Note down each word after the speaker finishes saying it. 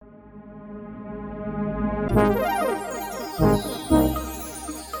Hey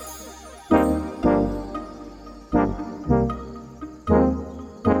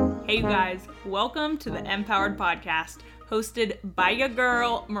you guys, welcome to the Empowered Podcast, hosted by your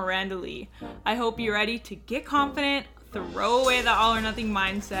girl, Miranda Lee. I hope you're ready to get confident, throw away the all or nothing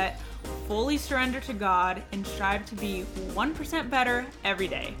mindset, fully surrender to God, and strive to be 1% better every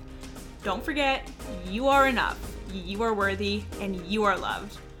day. Don't forget, you are enough, you are worthy, and you are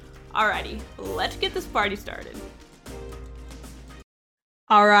loved. Alrighty, let's get this party started.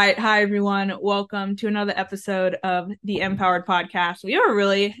 All right. Hi, everyone. Welcome to another episode of the Empowered Podcast. We have a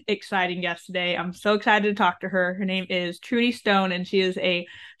really exciting guest today. I'm so excited to talk to her. Her name is Trudy Stone, and she is a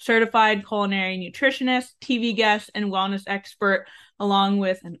certified culinary nutritionist, TV guest, and wellness expert, along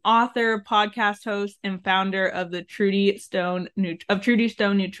with an author, podcast host, and founder of the Trudy Stone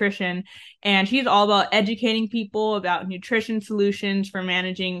Nutrition. And she's all about educating people about nutrition solutions for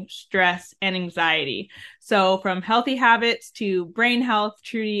managing stress and anxiety. So from healthy habits to brain health,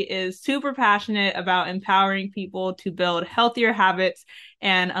 Trudy is super passionate about empowering people to build healthier habits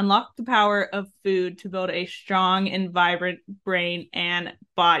and unlock the power of food to build a strong and vibrant brain and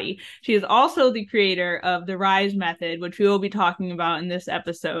body. She is also the creator of the RISE method, which we will be talking about in this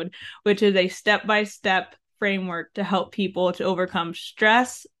episode, which is a step-by-step framework to help people to overcome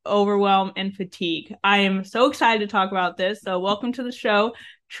stress, overwhelm, and fatigue. I am so excited to talk about this. So welcome to the show,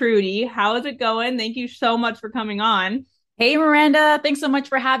 Trudy. How is it going? Thank you so much for coming on. Hey, Miranda. Thanks so much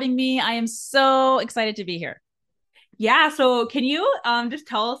for having me. I am so excited to be here. Yeah, so can you just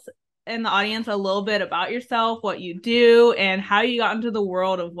tell us in the audience a little bit about yourself, what you do, and how you got into the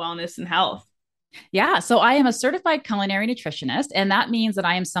world of wellness and health? Yeah, so I am a certified culinary nutritionist, and that means that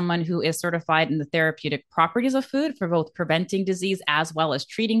I am someone who is certified in the therapeutic properties of food for both preventing disease as well as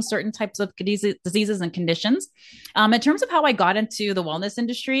treating certain types of diseases and conditions. In terms of how I got into the wellness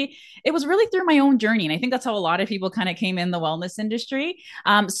industry, it was really through my own journey, and I think that's how a lot of people kind of came in the wellness industry.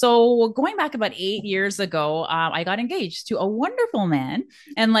 So going back about 8 years ago, I got engaged to a wonderful man,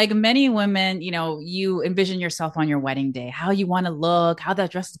 and like many women, you envision yourself on your wedding day, how you want to look, how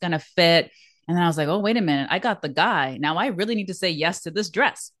that dress is going to fit. And then I was like, oh, wait a minute. I got the guy. Now I really need to say yes to this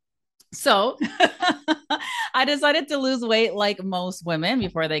dress. So I decided to lose weight like most women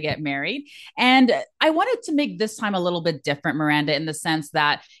before they get married. And I wanted to make this time a little bit different, Miranda, in the sense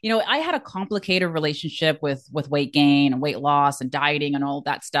that, I had a complicated relationship with weight gain and weight loss and dieting and all of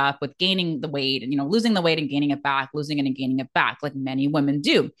that stuff, with gaining the weight and, losing the weight and gaining it back, losing it and gaining it back, like many women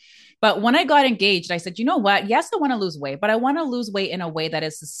do. But when I got engaged, I said, you know what? Yes, I want to lose weight, but I want to lose weight in a way that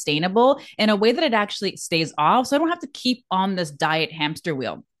is sustainable, in a way that it actually stays off. So I don't have to keep on this diet hamster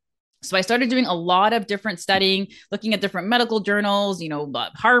wheel. So I started doing a lot of different studying, looking at different medical journals,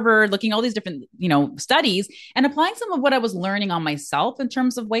 Harvard, looking at all these different, studies, and applying some of what I was learning on myself in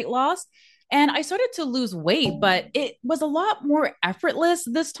terms of weight loss. And I started to lose weight, but it was a lot more effortless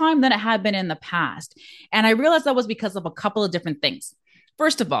this time than it had been in the past. And I realized that was because of a couple of different things.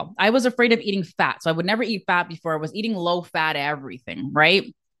 First of all, I was afraid of eating fat. So I would never eat fat before. I was eating low fat everything,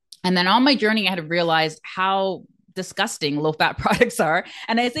 right? And then on my journey, I had realized how disgusting low fat products are.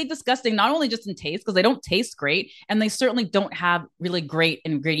 And I say disgusting not only just in taste, because they don't taste great, and they certainly don't have really great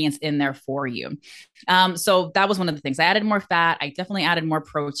ingredients in there for you. So that was one of the things. I added more fat. I definitely added more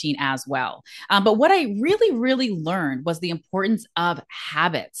protein as well. But what I really, really learned was the importance of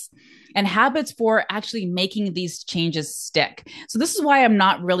habits. And habits for actually making these changes stick. So this is why I'm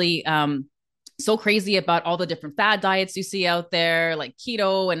not really so crazy about all the different fad diets you see out there, like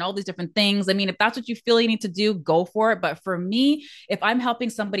keto and all these different things. I mean, if that's what you feel you need to do, go for it. But for me, if I'm helping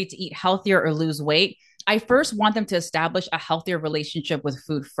somebody to eat healthier or lose weight, I first want them to establish a healthier relationship with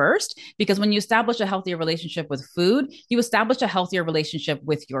food first, because when you establish a healthier relationship with food, you establish a healthier relationship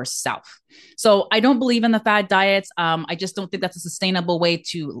with yourself. So I don't believe in the fad diets. I just don't think that's a sustainable way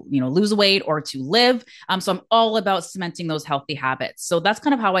to, lose weight or to live. So I'm all about cementing those healthy habits. So that's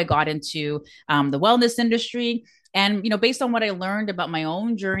kind of how I got into the wellness industry. And, based on what I learned about my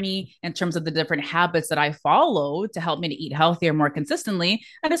own journey in terms of the different habits that I follow to help me to eat healthier more consistently,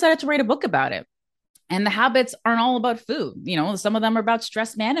 I decided to write a book about it. And the habits aren't all about food. Some of them are about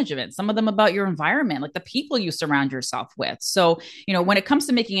stress management, some of them about your environment, like the people you surround yourself with. So, when it comes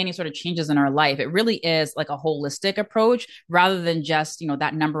to making any sort of changes in our life, it really is like a holistic approach rather than just,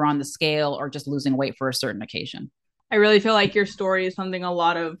 that number on the scale or just losing weight for a certain occasion. I really feel like your story is something a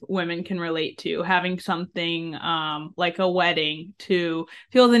lot of women can relate to, having something like a wedding to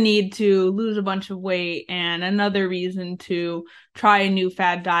feel the need to lose a bunch of weight and another reason to try a new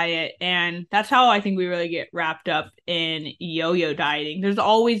fad diet. And that's how I think we really get wrapped up in yo-yo dieting. There's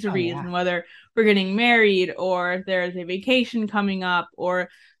always a reason, whether we're getting married or there's a vacation coming up or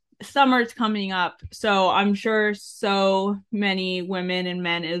summer's coming up, so I'm sure so many women and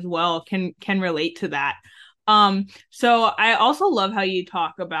men as well can relate to that. So I also love how you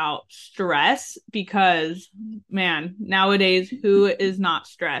talk about stress because man, nowadays who is not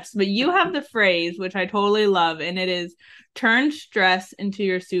stressed? But you have the phrase which I totally love, and it is turn stress into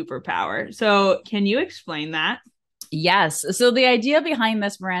your superpower. So can you explain that? Yes. So the idea behind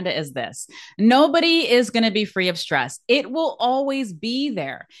this, Miranda, is this: nobody is going to be free of stress. It will always be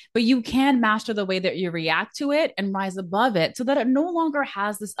there, but you can master the way that you react to it and rise above it so that it no longer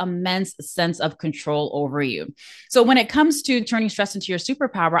has this immense sense of control over you. So when it comes to turning stress into your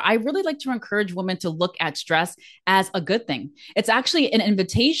superpower, I really like to encourage women to look at stress as a good thing. It's actually an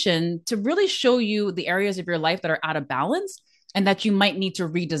invitation to really show you the areas of your life that are out of balance and that you might need to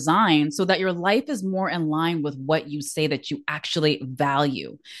redesign so that your life is more in line with what you say that you actually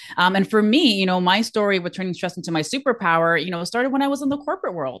value. And for me, my story with turning stress into my superpower, started when I was in the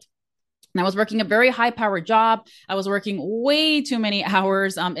corporate world. And I was working a very high powered job. I was working way too many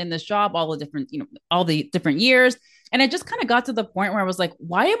hours in this job, all the different years. And it just kind of got to the point where I was like,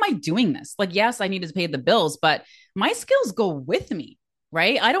 why am I doing this? Like, yes, I needed to pay the bills, but my skills go with me,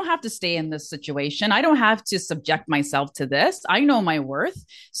 right? I don't have to stay in this situation. I don't have to subject myself to this. I know my worth.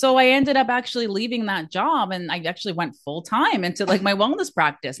 So I ended up actually leaving that job and I actually went full time into like my wellness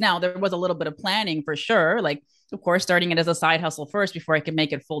practice. Now, there was a little bit of planning for sure, like of course starting it as a side hustle first before I could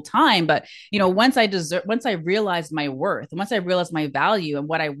make it full time, but once I realized my worth, once I realized my value and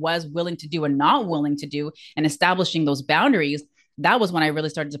what I was willing to do and not willing to do and establishing those boundaries, that was when I really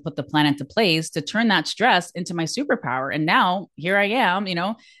started to put the plan into place to turn that stress into my superpower. And now here I am,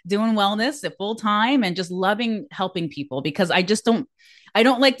 doing wellness at full time and just loving helping people because I don't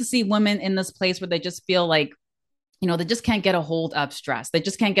like to see women in this place where they just feel like, they just can't get a hold of stress. They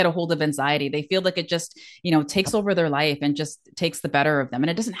just can't get a hold of anxiety. They feel like it just, takes over their life and just takes the better of them. And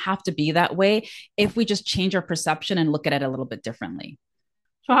it doesn't have to be that way if we just change our perception and look at it a little bit differently.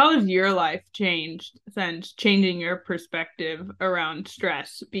 So how has your life changed since changing your perspective around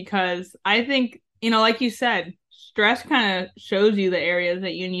stress? Because I think, like you said, stress kind of shows you the areas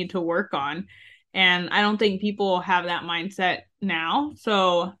that you need to work on. And I don't think people have that mindset now.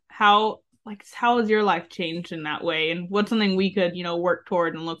 So how has your life changed in that way? And what's something we could, work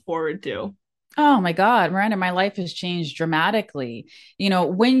toward and look forward to? Oh my God, Miranda, my life has changed dramatically.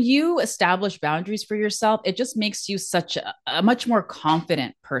 When you establish boundaries for yourself, it just makes you such a much more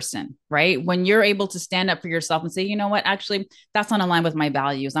confident person, right? When you're able to stand up for yourself and say, you know what, actually, that's not aligned with my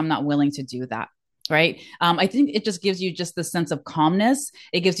values. I'm not willing to do that. Right. I think it just gives you just this sense of calmness.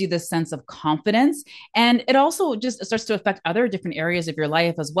 It gives you this sense of confidence. And it also just starts to affect other different areas of your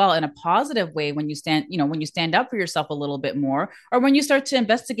life as well in a positive way when you stand up for yourself a little bit more, or when you start to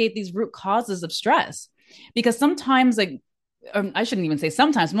investigate these root causes of stress. Because sometimes, like, I shouldn't even say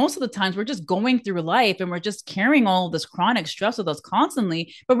sometimes, most of the times we're just going through life and we're just carrying all this chronic stress with us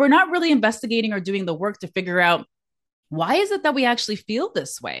constantly, but we're not really investigating or doing the work to figure out why is it that we actually feel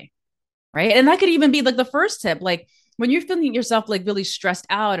this way? Right. And that could even be like the first tip. Like when you're feeling yourself like really stressed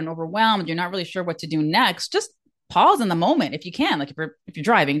out and overwhelmed, you're not really sure what to do next, just pause in the moment if you can. Like if you're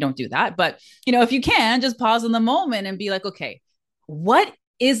driving, don't do that. But if you can, just pause in the moment and be like, okay, what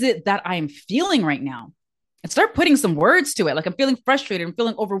is it that I'm feeling right now? And start putting some words to it. Like I'm feeling frustrated, I'm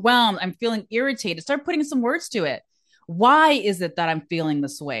feeling overwhelmed, I'm feeling irritated. Start putting some words to it. Why is it that I'm feeling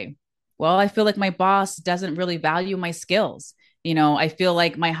this way? Well, I feel like my boss doesn't really value my skills. I feel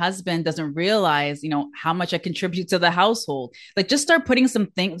like my husband doesn't realize, how much I contribute to the household. Like just start putting some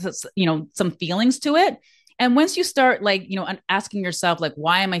things, some feelings to it. And once you start like, asking yourself, like,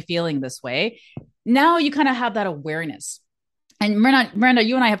 why am I feeling this way? Now you kind of have that awareness. And Miranda,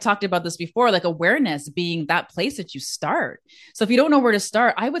 you and I have talked about this before, like awareness being that place that you start. So if you don't know where to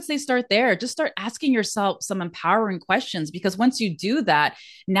start, I would say start there. Just start asking yourself some empowering questions because once you do that,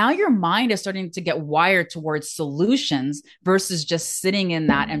 now your mind is starting to get wired towards solutions versus just sitting in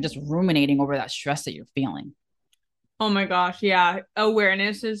that and just ruminating over that stress that you're feeling. Oh my gosh, yeah.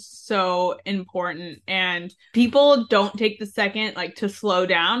 Awareness is so important and people don't take the second like to slow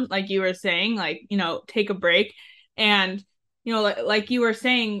down like you were saying, like, take a break and like you were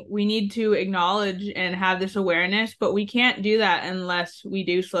saying, we need to acknowledge and have this awareness, but we can't do that unless we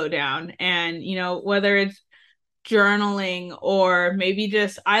do slow down. And, whether it's journaling or maybe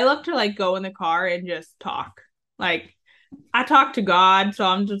just, I love to like go in the car and just talk. Like, I talk to God, so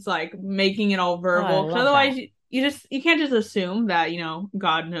I'm just like making it all Oh, I verbal. Because love that. otherwise, you can't just assume that,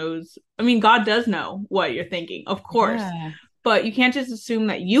 God knows. I mean, God does know what you're thinking, of course, Yeah. but you can't just assume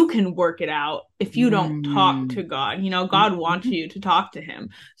that you can work it out if you don't talk Mm, to God. God wants mhm. you to talk to him.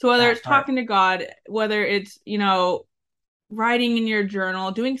 So whether That it's part. talking to God, whether it's, writing in your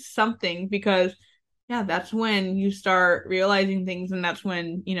journal, doing something because yeah, that's when you start realizing things, and that's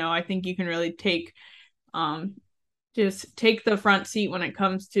when, I think you can really um just take the front seat when it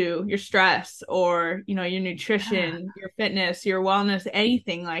comes to your stress or, your Yeah. nutrition, your fitness, your wellness,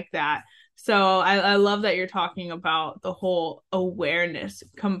 anything like that. So I love that you're talking about the whole awareness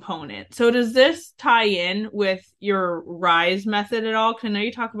component. So does this tie in with your RISE method at all? Because I know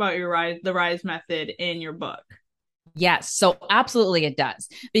you talk about the RISE method in your book. Yes, so absolutely it does.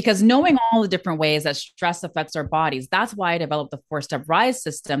 Because knowing all the different ways that stress affects our bodies, that's why I developed the 4 step rise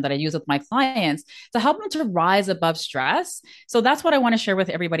system that I use with my clients to help them to rise above stress. So that's what I want to share with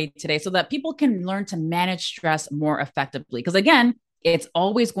everybody today so that people can learn to manage stress more effectively. Because again, it's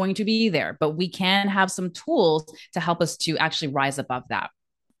always going to be there, but we can have some tools to help us to actually rise above that.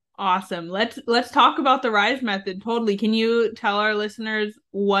 Awesome. Let's talk about the RISE method. Totally. Can you tell our listeners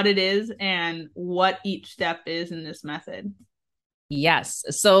what it is and what each step is in this method? Yes.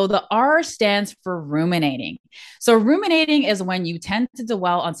 So the R stands for ruminating. So ruminating is when you tend to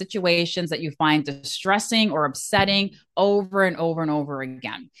dwell on situations that you find distressing or upsetting over and over and over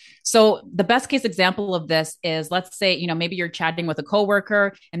again. So the best case example of this is, let's say, maybe you're chatting with a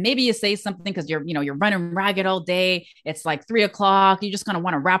coworker and maybe you say something because you're running ragged all day. It's like 3 o'clock. You just kind of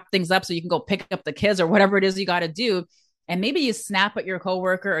want to wrap things up so you can go pick up the kids or whatever it is you got to do. And maybe you snap at your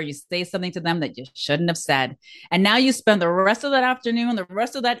coworker or you say something to them that you shouldn't have said. And now you spend the rest of that afternoon, the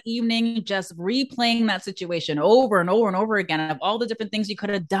rest of that evening, just replaying that situation over and over and over again of all the different things you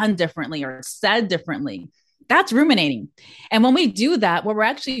could have done differently or said differently. That's ruminating. And when we do that, what we're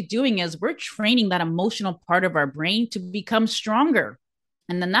actually doing is we're training that emotional part of our brain to become stronger.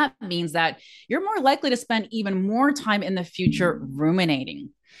 And then that means that you're more likely to spend even more time in the future ruminating.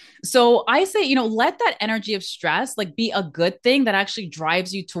 So I say, let that energy of stress like be a good thing that actually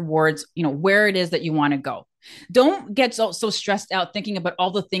drives you towards, where it is that you want to go. Don't get so stressed out thinking about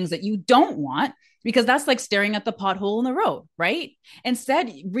all the things that you don't want because that's like staring at the pothole in the road, right?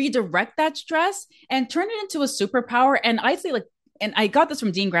 Instead, redirect that stress and turn it into a superpower. And I say like, and I got this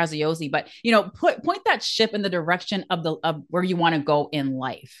from Dean Graziosi, but point that ship in the direction of where you want to go in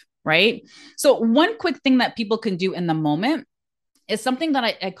life, right? So one quick thing that people can do in the moment is something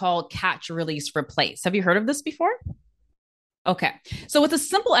that I call catch, release, replace. Have you heard of this before? Okay. So it's a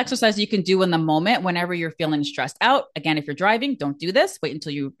simple exercise you can do in the moment whenever you're feeling stressed out. Again, if you're driving, don't do this. Wait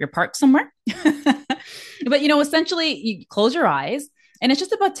until you're parked somewhere. But essentially you close your eyes and it's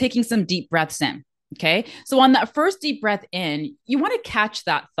just about taking some deep breaths in. Okay. So on that first deep breath in, you want to catch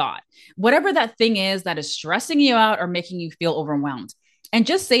that thought, whatever that thing is that is stressing you out or making you feel overwhelmed. And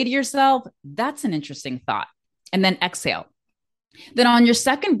just say to yourself, that's an interesting thought. And then exhale. Then on your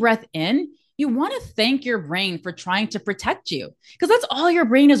second breath in, you want to thank your brain for trying to protect you because that's all your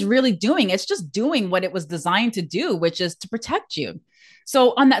brain is really doing. It's just doing what it was designed to do, which is to protect you.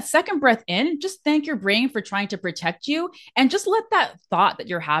 So on that second breath in, just thank your brain for trying to protect you and just let that thought that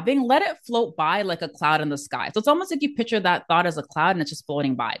you're having, let it float by like a cloud in the sky. So it's almost like you picture that thought as a cloud and it's just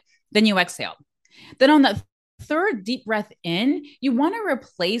floating by. Then you exhale. Then on that third deep breath in, you want to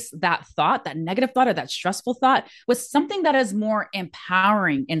replace that thought, that negative thought or that stressful thought with something that is more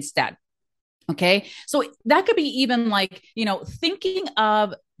empowering instead. Okay. So that could be even like, thinking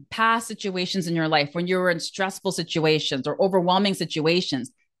of past situations in your life when you were in stressful situations or overwhelming situations.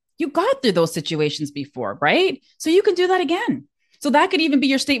 You got through those situations before, right? So you can do that again. So that could even be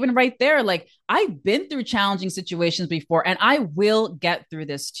your statement right there. Like, I've been through challenging situations before and I will get through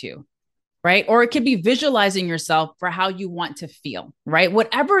this too. Right. Or it could be visualizing yourself for how you want to feel, right?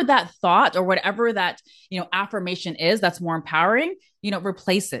 Whatever that thought or whatever that, affirmation is that's more empowering,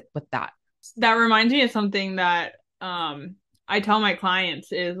 replace it with that. That reminds me of something that I tell my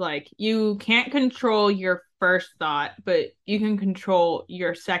clients is like you can't control your first thought, but you can control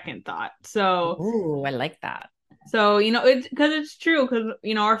your second thought. Oh, I like that. So, it's because it's true because,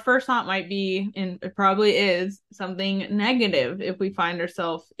 our first thought might be, and it probably is something negative if we find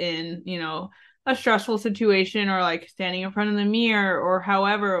ourselves in, a stressful situation or like standing in front of the mirror or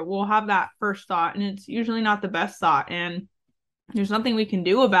however, we'll have that first thought and it's usually not the best thought. And there's nothing we can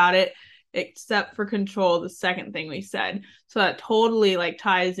do about it except for control the second thing we said. So that totally like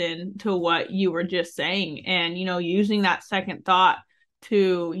ties in to what you were just saying. And, using that second thought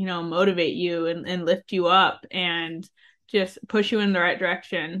to, motivate you and lift you up and just push you in the right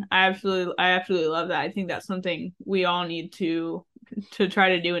direction. I absolutely love that. I think that's something we all need to try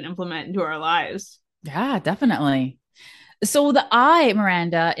to do and implement into our lives. Yeah, definitely. So the I,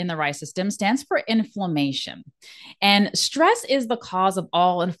 Miranda, in the RISE system stands for inflammation. And stress is the cause of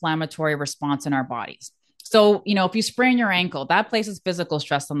all inflammatory response in our bodies. So, if you sprain your ankle, that places physical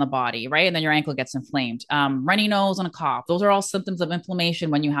stress on the body, right? And then your ankle gets inflamed. Runny nose and a cough, those are all symptoms of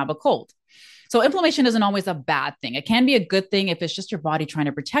inflammation when you have a cold. So inflammation isn't always a bad thing. It can be a good thing if it's just your body trying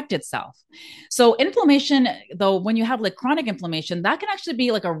to protect itself. So inflammation, though, when you have like chronic inflammation, that can actually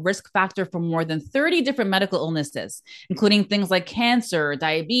be like a risk factor for more than 30 different medical illnesses, including things like cancer,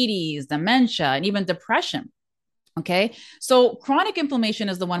 diabetes, dementia, and even depression. Okay. So chronic inflammation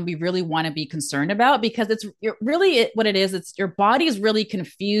is the one we really want to be concerned about because it's really what it is. It's your body is really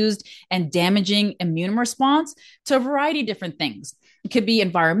confused and damaging immune response to a variety of different things. It could be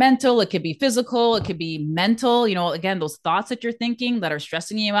environmental, it could be physical, it could be mental, again, those thoughts that you're thinking that are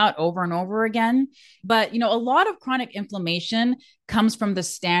stressing you out over and over again. But, a lot of chronic inflammation comes from the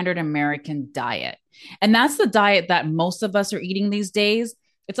standard American diet. And that's the diet that most of us are eating these days.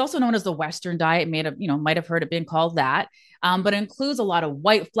 It's also known as the Western diet, made of, might have heard it being called that. But it includes a lot of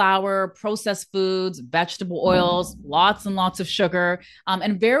white flour, processed foods, vegetable oils, lots and lots of sugar,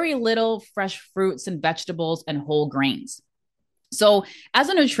 and very little fresh fruits and vegetables and whole grains. So, as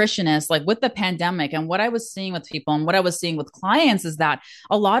a nutritionist, like with the pandemic and what I was seeing with people and what I was seeing with clients is that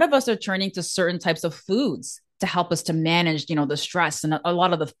a lot of us are turning to certain types of foods to help us to manage, the stress and a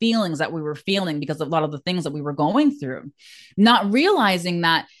lot of the feelings that we were feeling because of a lot of the things that we were going through, not realizing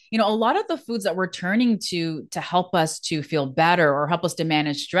that, a lot of the foods that we're turning to help us to feel better or help us to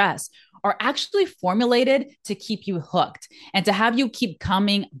manage stress are actually formulated to keep you hooked and to have you keep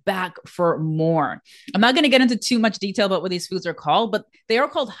coming back for more. I'm not going to get into too much detail about what these foods are called, but they are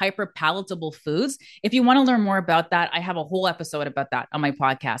called hyperpalatable foods. If you want to learn more about that, I have a whole episode about that on my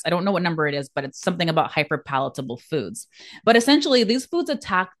podcast. I don't know what number it is, but it's something about hyperpalatable foods. But essentially, these foods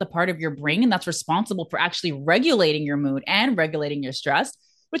attack the part of your brain that's responsible for actually regulating your mood and regulating your stress,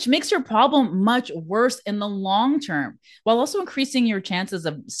 which makes your problem much worse in the long term, while also increasing your chances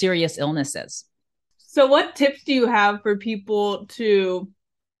of serious illnesses. So, what tips do you have for people to,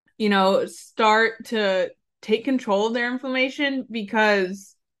 start to take control of their inflammation?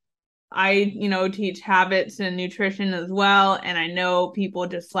 Because I, teach habits and nutrition as well. And I know people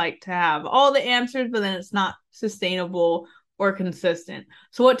just like to have all the answers, but then it's not sustainable or consistent.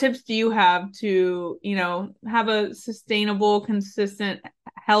 So what tips do you have to, have a sustainable, consistent,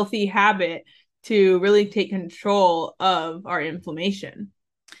 healthy habit to really take control of our inflammation?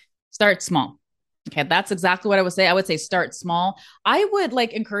 Start small. Okay, that's exactly what I would say. I would say start small. I would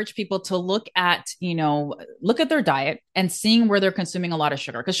encourage people to look at their diet and seeing where they're consuming a lot of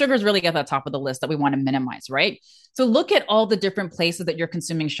sugar, because sugar is really at the top of the list that we want to minimize, right? So look at all the different places that you're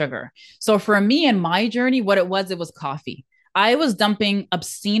consuming sugar. So for me in my journey, what it was coffee. I was dumping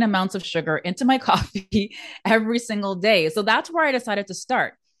obscene amounts of sugar into my coffee every single day. So that's where I decided to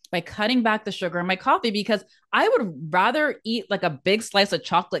start, by cutting back the sugar in my coffee, because I would rather eat like a big slice of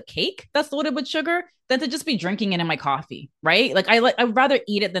chocolate cake that's loaded with sugar than to just be drinking it in my coffee, right? I'd rather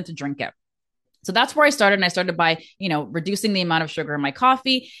eat it than to drink it. So that's where I started. And I started by, reducing the amount of sugar in my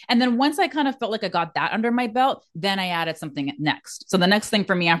coffee. And then once I kind of felt like I got that under my belt, then I added something next. So the next thing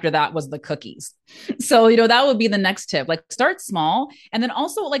for me after that was the cookies. So, that would be the next tip. Start small. And then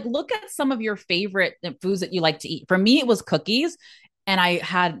also look at some of your favorite foods that you like to eat. For me, it was cookies. And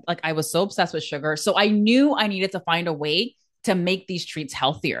I was so obsessed with sugar. So I knew I needed to find a way to make these treats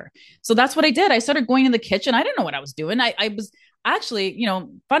healthier. So that's what I did. I started going in the kitchen. I didn't know what I was doing. I was actually,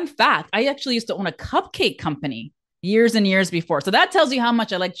 fun fact, I actually used to own a cupcake company years and years before. So that tells you how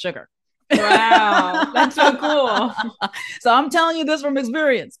much I like sugar. Wow, that's so cool. So I'm telling you this from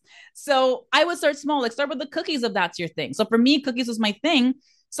experience. So I would start small, start with the cookies if that's your thing. So for me, cookies was my thing.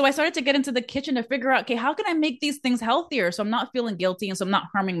 So I started to get into the kitchen to figure out, okay, how can I make these things healthier so I'm not feeling guilty and so I'm not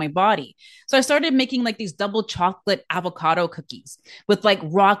harming my body? So I started making these double chocolate avocado cookies with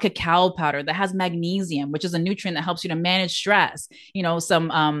raw cacao powder that has magnesium, which is a nutrient that helps you to manage stress,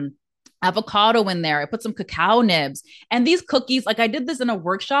 some avocado in there. I put some cacao nibs, and these cookies, I did this in a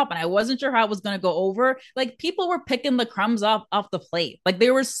workshop and I wasn't sure how it was going to go over. People were picking the crumbs off the plate.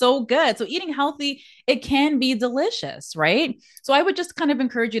 They were so good. So eating healthy, it can be delicious, right? So I would just kind of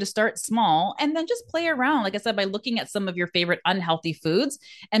encourage you to start small and then just play around, like I said, by looking at some of your favorite unhealthy foods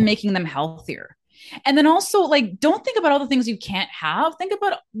and making them healthier. And then also, don't think about all the things you can't have. Think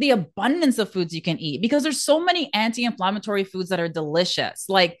about the abundance of foods you can eat, because there's so many anti-inflammatory foods that are delicious.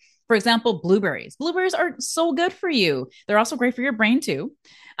 For example, blueberries. Blueberries are so good for you. They're also great for your brain too.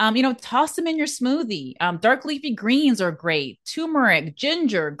 Toss them in your smoothie. Dark leafy greens are great. Turmeric,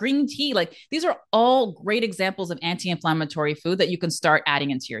 ginger, green tea. These are all great examples of anti-inflammatory food that you can start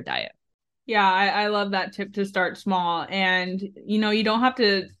adding into your diet. Yeah, I love that tip to start small. And, you don't have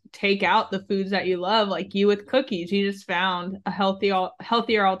to take out the foods that you love, like you with cookies. You just found a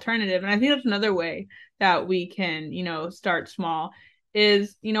healthier alternative. And I think that's another way that we can, start small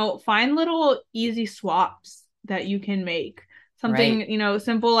is, find little easy swaps that you can make. Right. Something,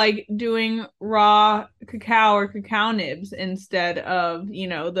 simple like doing raw cacao or cacao nibs instead of,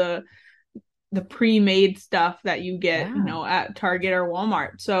 the pre-made stuff that you get, Yeah. at Target or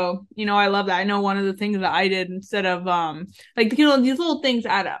Walmart. So, I love that. I know one of the things that I did instead of like these little things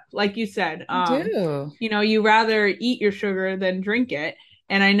add up. Like you said, You do. you rather eat your sugar than drink it.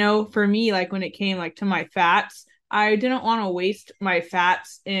 And I know for me, like when it came like to my fats, I didn't want to waste my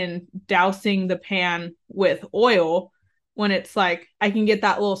fats in dousing the pan with oil when it's like I can get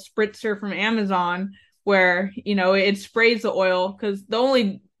that little spritzer from Amazon where, it sprays the oil because the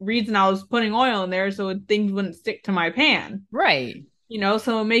only reason I was putting oil in there so things wouldn't stick to my pan. Right.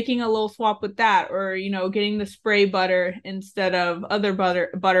 So making a little swap with that, or getting the spray butter instead of other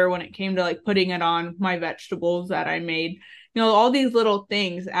butter when it came to like putting it on my vegetables that I made. All these little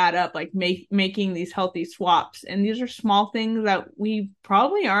things add up, like making these healthy swaps. And these are small things that we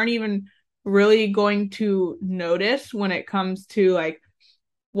probably aren't even really going to notice when it comes to like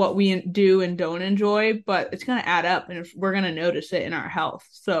what we do and don't enjoy, but it's going to add up and we're going to notice it in our health.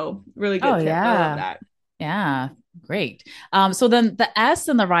 So, really Oh, good tip. I love yeah. that. Yeah, great. So then the S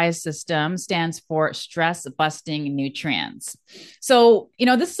in the RISE system stands for stress busting nutrients. So,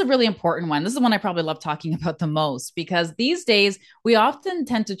 this is a really important one. This is the one I probably love talking about the most because these days we often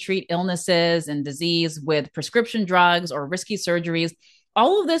tend to treat illnesses and disease with prescription drugs or risky surgeries.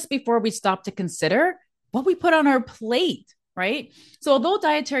 All of this before we stop to consider what we put on our plate, right? So, although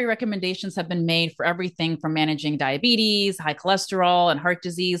dietary recommendations have been made for everything from managing diabetes, high cholesterol, and heart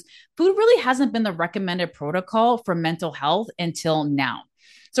disease, food really hasn't been the recommended protocol for mental health until now.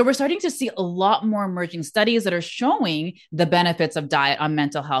 So, we're starting to see a lot more emerging studies that are showing the benefits of diet on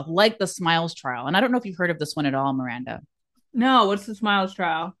mental health, like the SMILES trial. And I don't know if you've heard of this one at all, Miranda. No, what's the Smiles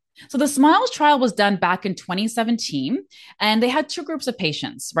trial? So the SMILES trial was done back in 2017, and they had two groups of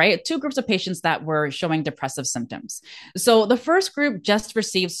patients, right? Two groups of patients that were showing depressive symptoms. So the first group just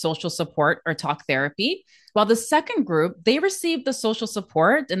received social support or talk therapy, while the second group, they received the social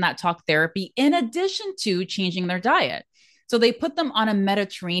support and that talk therapy in addition to changing their diet. So they put them on a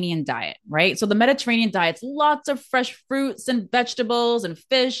Mediterranean diet, right? So the Mediterranean diet's lots of fresh fruits and vegetables and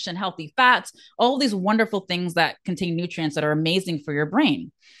fish and healthy fats, all these wonderful things that contain nutrients that are amazing for your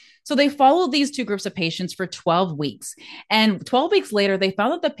brain. So they followed these two groups of patients for 12 weeks. And 12 weeks later, they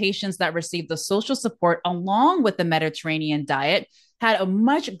found that the patients that received the social support along with the Mediterranean diet had a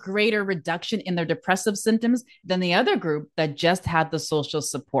much greater reduction in their depressive symptoms than the other group that just had the social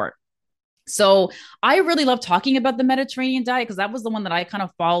support. So I really love talking about the Mediterranean diet because that was the one that I kind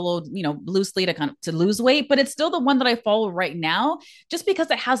of followed, loosely to kind of to lose weight, but it's still the one that I follow right now just because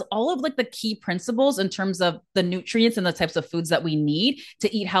it has all of like the key principles in terms of the nutrients and the types of foods that we need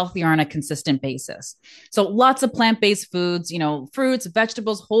to eat healthier on a consistent basis. So lots of plant-based foods, fruits,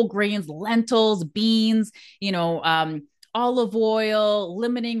 vegetables, whole grains, lentils, beans, olive oil,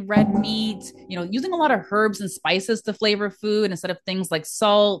 limiting red meat, using a lot of herbs and spices to flavor food instead of things like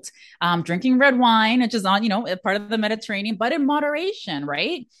salt, drinking red wine, which is on, a part of the Mediterranean, but in moderation,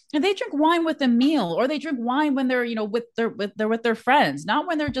 right? And they drink wine with a meal, or they drink wine when they're, with their friends, not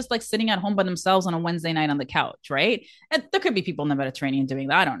when they're just like sitting at home by themselves on a Wednesday night on the couch, right? And there could be people in the Mediterranean doing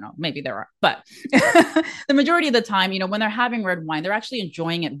that. I don't know. Maybe there are, but the majority of the time, when they're having red wine, they're actually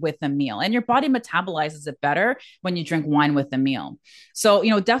enjoying it with a meal, and your body metabolizes it better when you drink wine with the meal. So,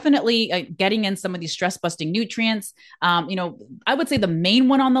 definitely getting in some of these stress busting nutrients. I would say the main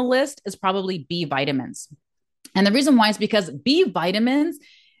one on the list is probably B vitamins. And the reason why is because B vitamins,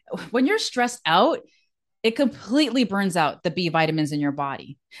 when you're stressed out, it completely burns out the B vitamins in your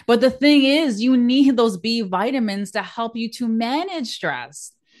body. But the thing is, you need those B vitamins to help you to manage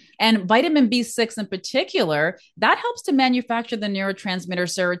stress. And vitamin B6 in particular, that helps to manufacture the neurotransmitter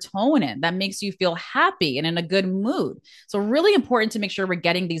serotonin that makes you feel happy and in a good mood. So, really important to make sure we're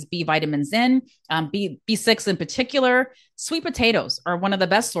getting these B vitamins in, B6 in particular. Sweet potatoes are one of the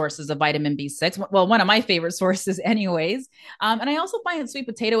best sources of vitamin B6. Well, one of my favorite sources, anyways. And I also find that sweet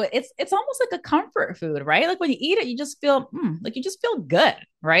potato, it's almost like a comfort food, right? Like when you eat it, you just feel like you just feel good,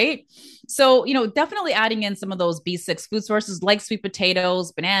 right? So, definitely adding in some of those B6 food sources like sweet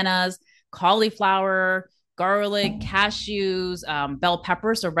potatoes, bananas, cauliflower, garlic, cashews, bell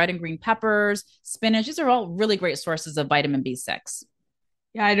peppers, so red and green peppers, spinach. These are all really great sources of vitamin B6.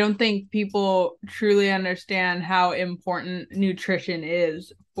 Yeah, I don't think people truly understand how important nutrition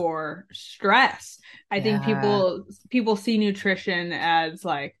is for stress. I think Yeah. people see nutrition as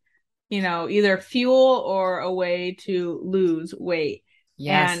like, either fuel or a way to lose weight.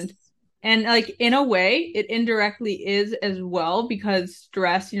 Yes. And like in a way, it indirectly is as well because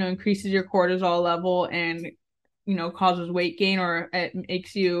stress, increases your cortisol level and causes weight gain or it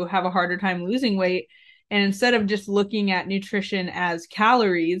makes you have a harder time losing weight. And instead of just looking at nutrition as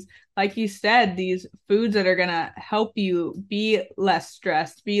calories, like you said, these foods that are going to help you be less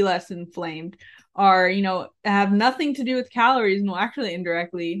stressed, be less inflamed, are, have nothing to do with calories and will actually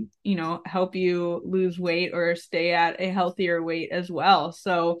indirectly, help you lose weight or stay at a healthier weight as well.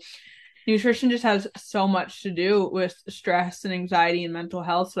 So, nutrition just has so much to do with stress and anxiety and mental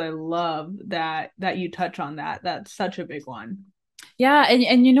health. So I love that you touch on that. That's such a big one. Yeah,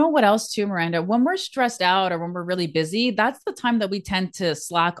 and you know what else too, Miranda? When we're stressed out or when we're really busy, that's the time that we tend to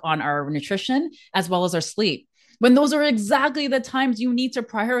slack on our nutrition as well as our sleep. When those are exactly the times you need to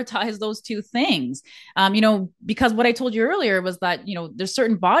prioritize those two things. Because what I told you earlier was that, there's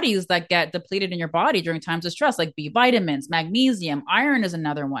certain bodies that get depleted in your body during times of stress, like B vitamins, magnesium, iron is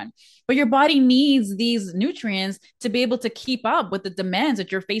another one. But your body needs these nutrients to be able to keep up with the demands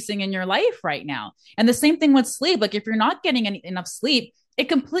that you're facing in your life right now. And the same thing with sleep. Like if you're not getting enough sleep, it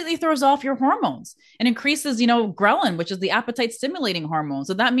completely throws off your hormones and increases, ghrelin, which is the appetite stimulating hormone.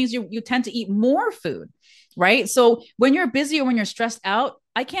 So that means you tend to eat more food, right? So when you're busy or when you're stressed out,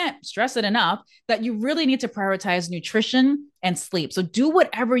 I can't stress it enough that you really need to prioritize nutrition and sleep. So do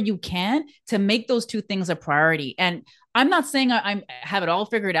whatever you can to make those two things a priority. And I'm not saying I have it all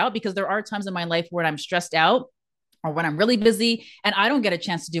figured out, because there are times in my life where I'm stressed out or when I'm really busy and I don't get a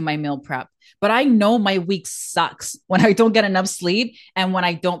chance to do my meal prep. But I know my week sucks when I don't get enough sleep and when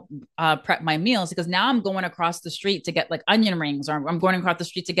I don't prep my meals, because now I'm going across the street to get like onion rings, or I'm going across the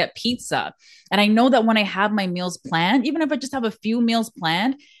street to get pizza. And I know that when I have my meals planned, even if I just have a few meals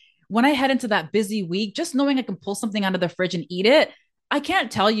planned, when I head into that busy week, just knowing I can pull something out of the fridge and eat it, I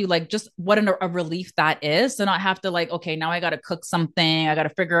can't tell you like just what a relief that is to not have to like, okay, now I got to cook something. I got to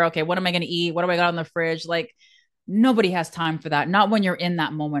figure, okay, what am I going to eat? What do I got in the fridge? Like, nobody has time for that. Not when you're in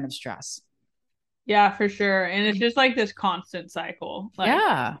that moment of stress. Yeah, for sure. And it's just like this constant cycle. Like,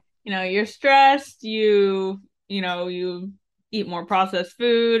 Yeah. you're stressed, you eat more processed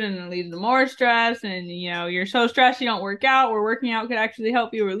food and it leads to more stress. And, you're so stressed you don't work out, where working out could actually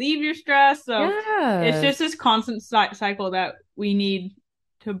help you relieve your stress. So it's just Yes. this constant cycle that we need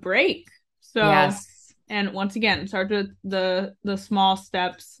to break. So, Yes. and once again, start with the small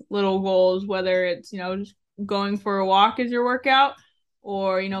steps, little goals, whether it's, just going for a walk as your workout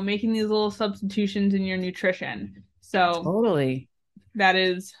or, making these little substitutions in your nutrition. So Totally. that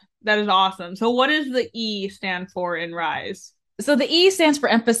is awesome. So what does the E stand for in RISE? So the E stands for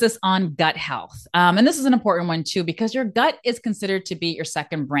emphasis on gut health. And this is an important one too, because your gut is considered to be your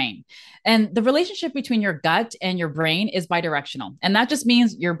second brain. And the relationship between your gut and your brain is bidirectional. And that just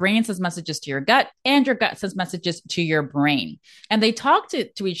means your brain sends messages to your gut and your gut sends messages to your brain. And they talk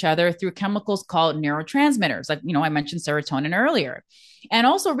to each other through chemicals called neurotransmitters. Like, I mentioned serotonin earlier. And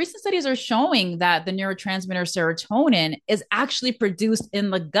also, recent studies are showing that the neurotransmitter serotonin is actually produced in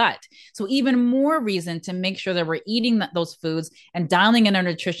the gut. So, even more reason to make sure that we're eating those foods and dialing in our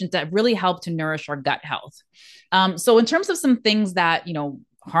nutrition that really help to nourish our gut health. So, in terms of some things that,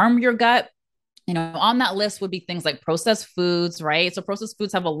 harm your gut, on that list would be things like processed foods, right? So processed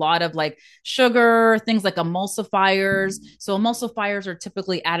foods have a lot of like sugar, things like emulsifiers. So emulsifiers are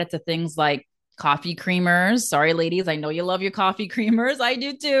typically added to things like coffee creamers. Sorry, ladies, I know you love your coffee creamers. I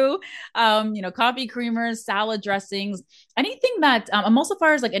do too. Coffee creamers, salad dressings, anything that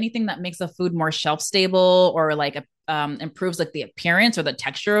emulsifiers, like anything that makes a food more shelf stable or like improves like the appearance or the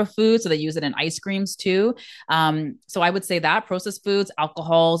texture of food. So they use it in ice creams too. So I would say that processed foods,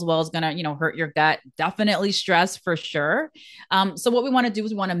 alcohol as well is gonna, hurt your gut. Definitely stress for sure. So what we want to do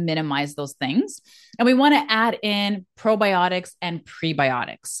is we want to minimize those things. And we want to add in probiotics and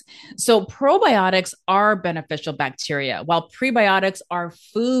prebiotics. So probiotics are beneficial bacteria, while prebiotics are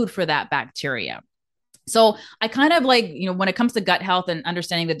food for that bacteria. So I kind of like, when it comes to gut health and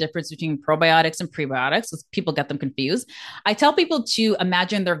understanding the difference between probiotics and prebiotics, because people get them confused, I tell people to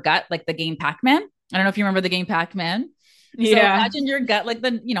imagine their gut like the game Pac-Man. I don't know if you remember the game Pac-Man. So Yeah. imagine your gut like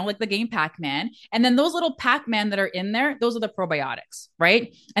the game Pac-Man. And then those little Pac-Man that are in there, those are the probiotics,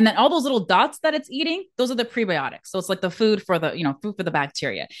 right? And then all those little dots that it's eating, those are the prebiotics. So it's like the food for the, food for the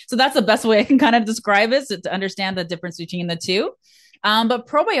bacteria. So that's the best way I can kind of describe it, to understand the difference between the two. But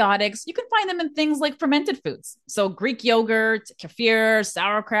probiotics, you can find them in things like fermented foods. So Greek yogurt, kefir,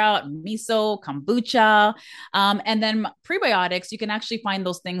 sauerkraut, miso, kombucha. And then prebiotics, you can actually find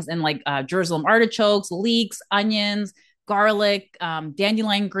those things in like Jerusalem artichokes, leeks, onions, garlic,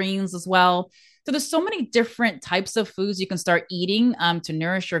 dandelion greens as well. So there's so many different types of foods you can start eating to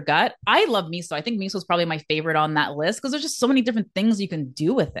nourish your gut. I love miso. I think miso is probably my favorite on that list because there's just so many different things you can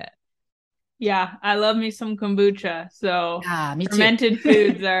do with it. Yeah, I love me some kombucha. So Yeah, me too. fermented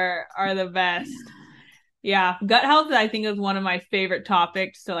foods are the best. Yeah, gut health I think is one of my favorite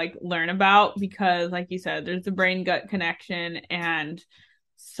topics to like learn about because like you said, there's the brain gut connection and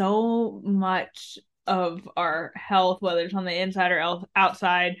so much of our health, whether it's on the inside or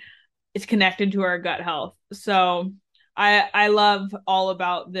outside, is connected to our gut health. So I love all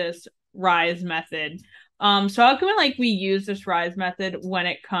about this rise method. So how can like we use this rise method when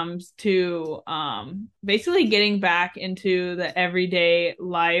it comes to basically getting back into the everyday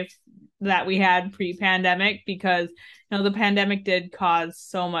life that we had pre-pandemic because the pandemic did cause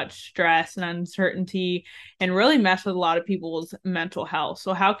so much stress and uncertainty and really mess with a lot of people's mental health.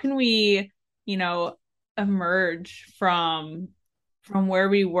 So how can we, emerge from where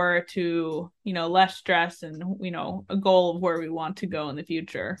we were to, less stress and, a goal of where we want to go in the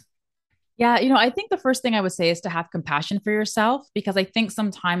future? Yeah, I think the first thing I would say is to have compassion for yourself because I think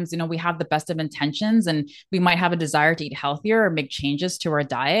sometimes, we have the best of intentions and we might have a desire to eat healthier or make changes to our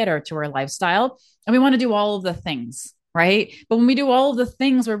diet or to our lifestyle. And we want to do all of the things, right? But when we do all of the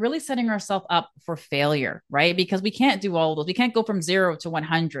things, we're really setting ourselves up for failure, right? Because we can't do all of those. We can't go from 0 to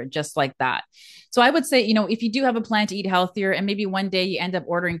 100 just like that. So I would say, if you do have a plan to eat healthier and maybe one day you end up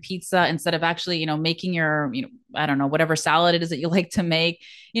ordering pizza instead of actually, making your, I don't know, whatever salad it is that you like to make,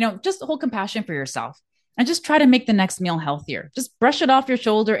 just hold compassion for yourself and just try to make the next meal healthier. Just brush it off your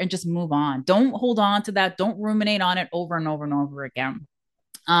shoulder and just move on. Don't hold on to that. Don't ruminate on it over and over and over again.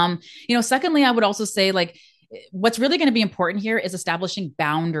 Secondly, I would also say like what's really going to be important here is establishing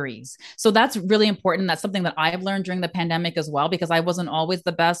boundaries. So that's really important. That's something that I've learned during the pandemic as well, because I wasn't always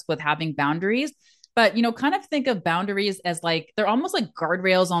the best with having boundaries. But, kind of think of boundaries as like they're almost like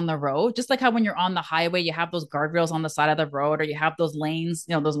guardrails on the road, just like how when you're on the highway, you have those guardrails on the side of the road, or you have those lanes,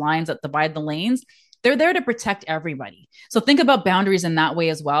 those lines that divide the lanes. They're there to protect everybody. So think about boundaries in that way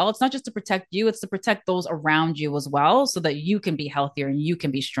as well. It's not just to protect you, it's to protect those around you as well, so that you can be healthier and you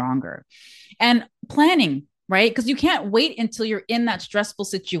can be stronger. And planning, right? Because you can't wait until you're in that stressful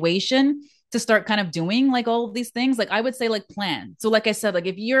situation to start kind of doing like all of these things. Like I would say, like plan. So, like I said, like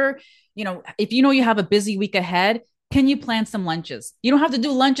if you have a busy week ahead, can you plan some lunches? You don't have to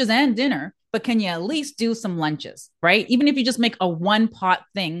do lunches and dinner, but can you at least do some lunches, right? Even if you just make a one pot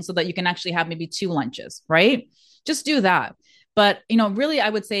thing so that you can actually have maybe two lunches, right? Just do that. But, really, I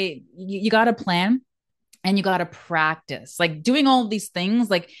would say you got to plan and you got to practice like doing all of these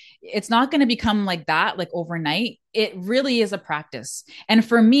things. Like it's not going to become like that like overnight. It really is a practice. And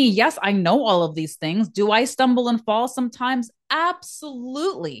for me, yes, I know all of these things. Do I stumble and fall sometimes?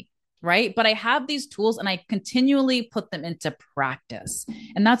 Absolutely. Right. But I have these tools and I continually put them into practice.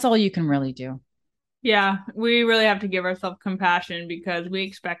 And that's all you can really do. Yeah, we really have to give ourselves compassion because we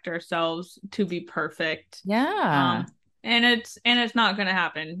expect ourselves to be perfect. Yeah. Um, and it's not going to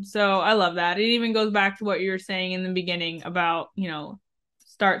happen. So I love that. It even goes back to what you were saying in the beginning about,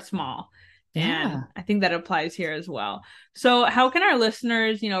 start small. And Yeah. I think that applies here as well. So how can our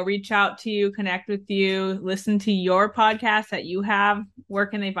listeners, reach out to you, connect with you, listen to your podcast that you have? Where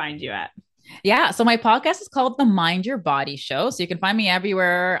can they find you at? Yeah. So my podcast is called The Mind Your Body Show. So you can find me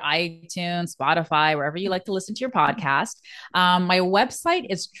everywhere, iTunes, Spotify, wherever you like to listen to your podcast. My website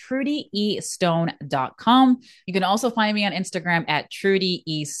is trudyestone.com. You can also find me on Instagram at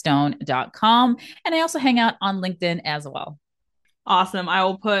trudyestone.com. And I also hang out on LinkedIn as well. Awesome. I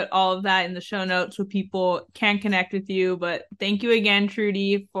will put all of that in the show notes so people can connect with you. But thank you again,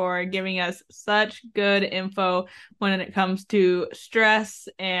 Trudy, for giving us such good info when it comes to stress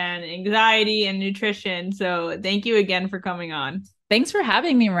and anxiety and nutrition. So thank you again for coming on. Thanks for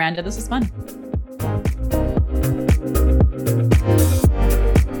having me, Miranda. This was fun.